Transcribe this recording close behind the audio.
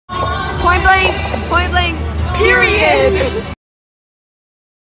Point blank, period.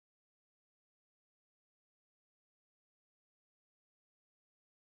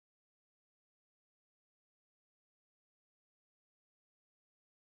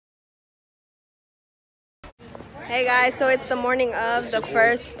 Hey guys, so it's the morning of the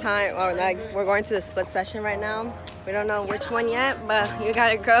first time, or like we're going to the split session right now. We don't know which one yet, but you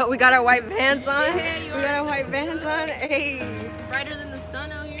got it, girl. We got our white Vans on. Hey. Brighter than the sun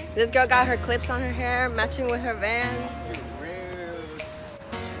out here. This girl got her clips on her hair, matching with her Vans.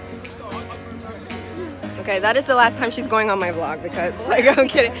 Okay, that is the last time she's going on my vlog because, like, I'm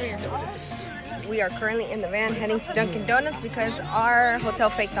kidding. We are currently in the van heading to Dunkin' Donuts because our hotel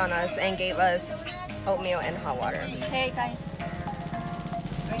faked on us and gave us oatmeal and hot water. Hey guys.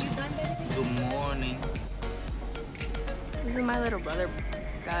 Are you done, baby? Good morning. This is my little brother,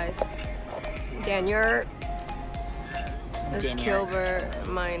 guys. Daniel. This is Kilbert,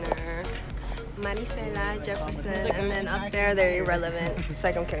 Minor, Maricela, Jefferson, and then up there they're irrelevant. It's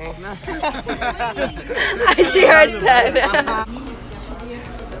like I'm kidding. She heard that.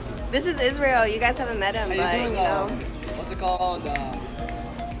 This is Israel. You guys haven't met him, but you know. What's it called? I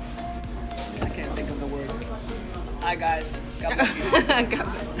can't think of the word. Hi guys. God bless you. God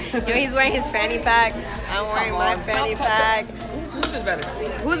bless. You know, he's wearing his fanny pack. I'm wearing my fanny pack. Who's is better?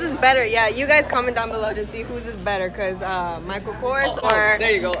 Whose is better? Yeah, you guys comment down below to see whose is better, because Michael Kors or...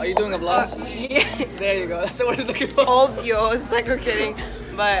 There you go. Are you doing a vlog? Yeah. There you go. That's the word I'm looking for. Obvious. Like, we're kidding.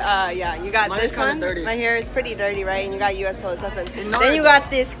 But yeah, you got Mine's this one. dirty. My hair is pretty dirty, right? And you got US Post. Then you got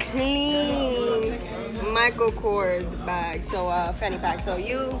this clean Michael Kors bag. So fanny pack. So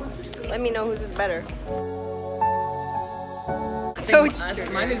you let me know whose is better. So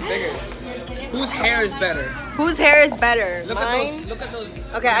mine is bigger. Whose hair is better? Whose hair is better? Look Mine? at those. Look at those.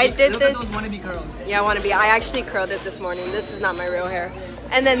 Okay, I did look this. Look at those wannabe curls. Yeah, wannabe. I actually curled it this morning. This is not my real hair.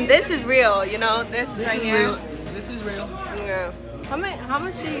 And then this is real. You know, this right here. Real. This is real. Yeah. How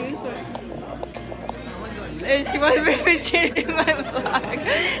much do you use for it? She wants to be featured in my vlog.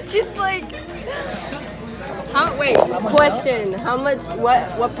 She's like, wait, question. How much,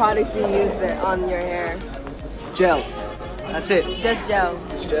 what products do you use on your hair? Gel. That's it. Just gel.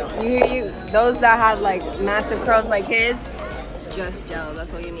 Just gel. Those that have like massive curls like his, just gel.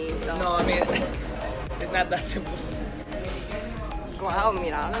 That's all you need. So. No, I mean, it's not that simple. Wow,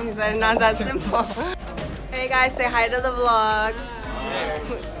 mira, he said not that simple. Hey guys, say hi to the vlog.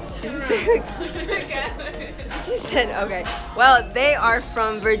 She said, okay. Well, they are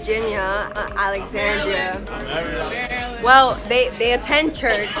from Virginia, Alexandria. Well, they attend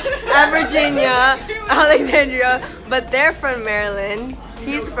church at Virginia, Alexandria, but they're from Maryland.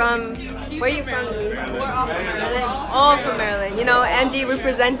 He's from, where are you from? We're all from Maryland. All from Maryland. You know, MD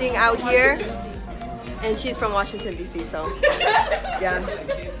representing out here. And she's from Washington, D.C., so, yeah.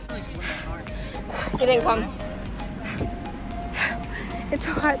 He didn't come. It's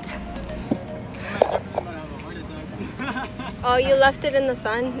hot. Oh, you left it in the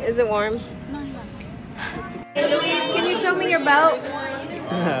sun? Is it warm? Hey, Louise, can you show me your belt?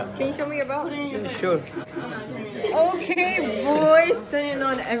 Can you show me your belt? Yeah, sure. Okay, boy, stunning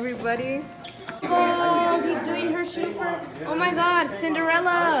on everybody. Oh, he's doing her shoe for... Oh my god,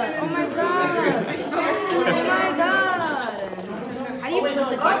 Cinderella! Oh my god! Oh my god! How do you flip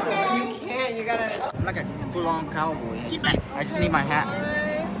the camera? You can't, you gotta... I'm like a full-on cowboy. I just need my hat.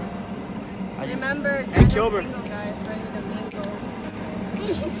 Remember, And Kilbert. single guys ready to mingle.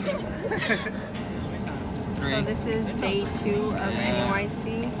 So this is day 2 of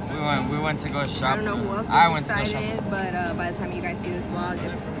NYC. We went to go I shopping. don't know who else is excited, but by the time you guys see this vlog,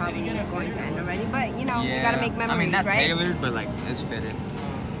 it's probably going to end already. But you know, you gotta make memories, I mean, not right? tailored, but like it's fitted.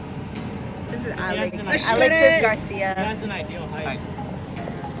 This is Alex. Alexis Garcia. That's an ideal height.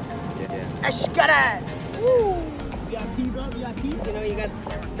 Let's get it! Woo! You know, you got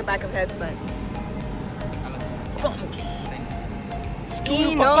the back of heads, but...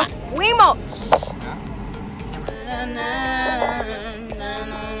 Ski nos fuimos! I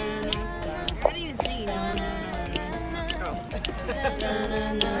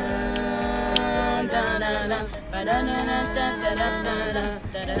don't even sing.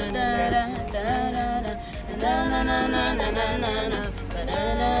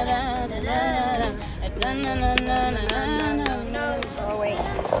 Oh wait.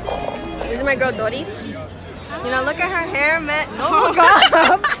 This is my girl Doris. You know, look at her hair, man. Don't look up.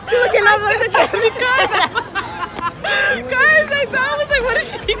 She's looking up like the camera. Guys, I was like, what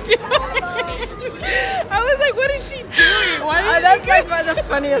is she doing? I was like, what is she doing? Why is That's like the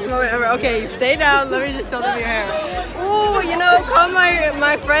funniest moment ever. Okay, stay down. Let me just show them your hair. Ooh, you know, call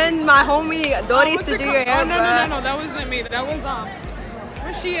my friend, my homie Doris to do your hair. Oh, no, that wasn't me. That was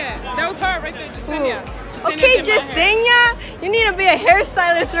Where's she at? That was her right there, Jasenia. Okay, Jasenia, you need to be a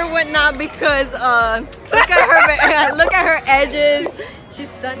hairstylist or whatnot because look at her, look at her edges. She's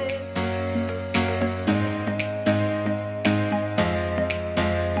stunning.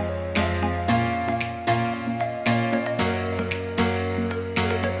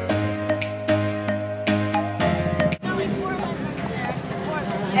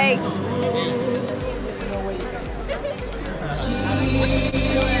 Hey.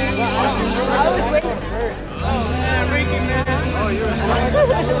 I was waiting.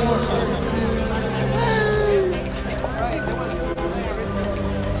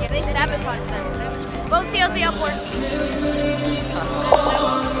 Yeah, they sabotaged them. Vote CLC Upward.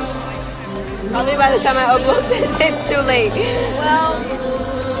 Probably by the time I upload this, it's too late. Well,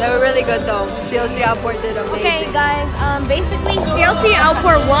 they were really good though. CLC Outport did amazing. okay, guys. Basically, CLC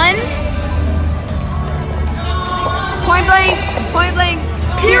Outport won. Point blank,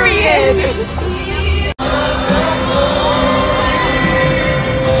 period.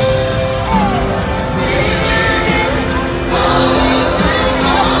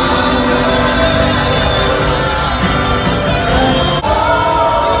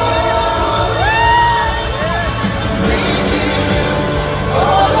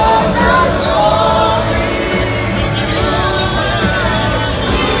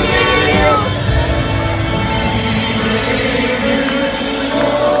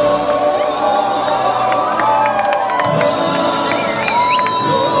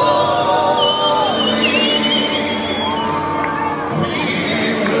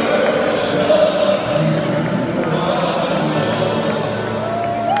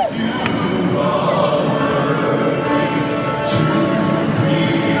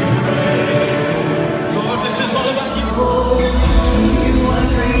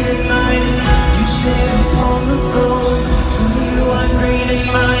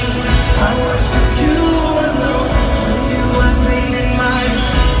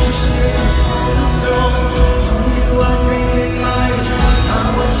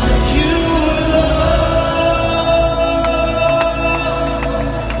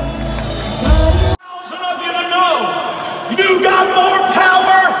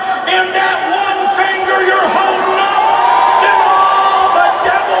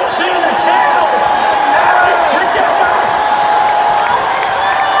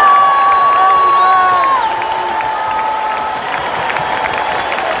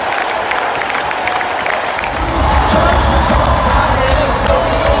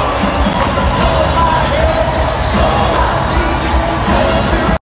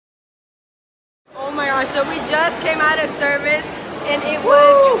 So we just came out of service and it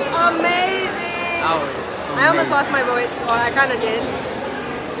was amazing. I almost lost my voice. Well, I kind of did.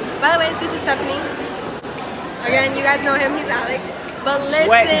 By the way, this is Stephanie. Again, you guys know him. He's Alex. But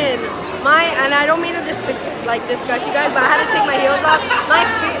listen, and I don't mean to discuss you guys, but I had to take my heels off. My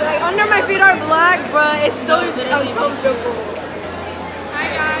feet, like under my feet are black, bruh. It's so uncomfortable.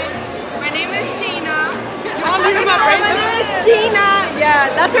 Hi guys, my name is Gina. My name is Gina. Yeah,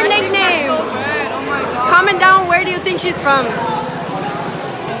 that's her nickname. Comment down, where do you think she's from?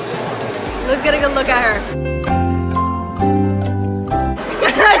 Let's get a good look at her.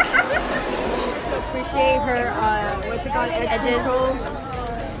 Appreciate her, what's it called, edges.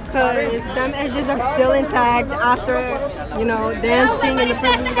 Because them edges are still intact after, you know, dancing in the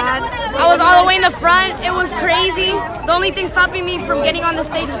presence of God. I was all the way in the front. It was crazy. The only thing stopping me from getting on the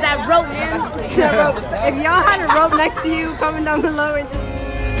stage was that rope, man. If y'all had a rope next to you, comment down below and just...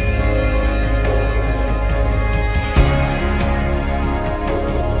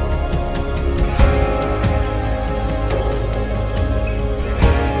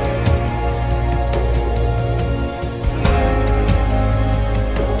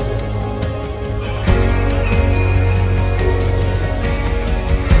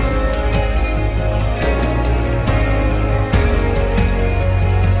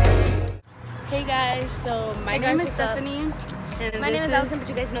 So my name is Stephanie. And my name is Allison, but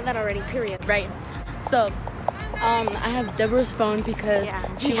you guys know that already, period. Right. So I have Deborah's phone because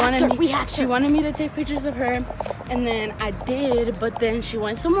she wanted me to take pictures of her, and then I did, but then she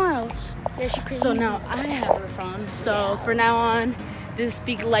went somewhere else. Yeah, she crazy. So now I have her phone. So for now on, this is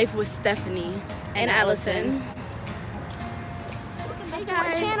Speak Life with Stephanie and Allison. Welcome back to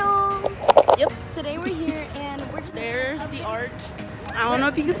our channel. Yep. Today we're here and there's the arch. I don't know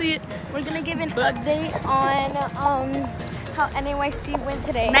if you can see it. We're gonna give an update on how NYC went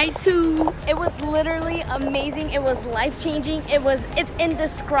today. Night 2. It was literally amazing. It was life-changing. It's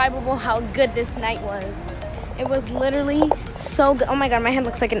indescribable how good this night was. It was literally so good. Oh my god, my hand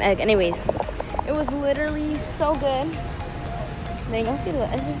looks like an egg. Anyways, it was literally so good. They don't see the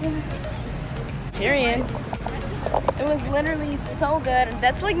edges in it. Period. It was literally so good.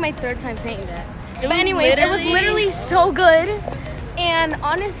 That's like my third time saying that. But anyways, it was literally so good. And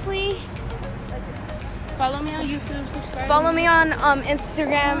honestly, Follow me on YouTube, subscribe. follow me on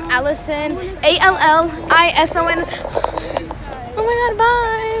Instagram, Allison, Allison. Oh my god,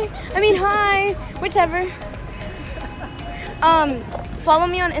 bye. I mean, hi, whichever. Follow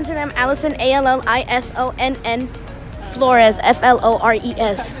me on Instagram, Allison, Allison, Flores,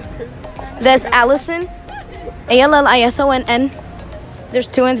 Flores. That's Allison, Allison. There's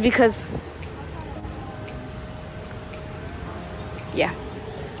two N's because, yeah.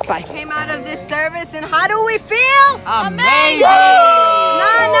 Bye. Came out of this service, and how do we feel? Amazing! No.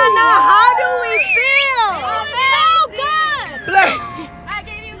 How do we feel? I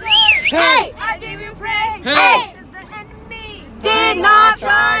gave you praise. Hey! I gave you praise. Hey! The enemy Did not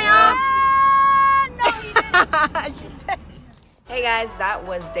triumph. No, you didn't. She said. Hey guys, that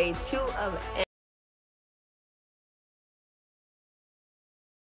was day 2 of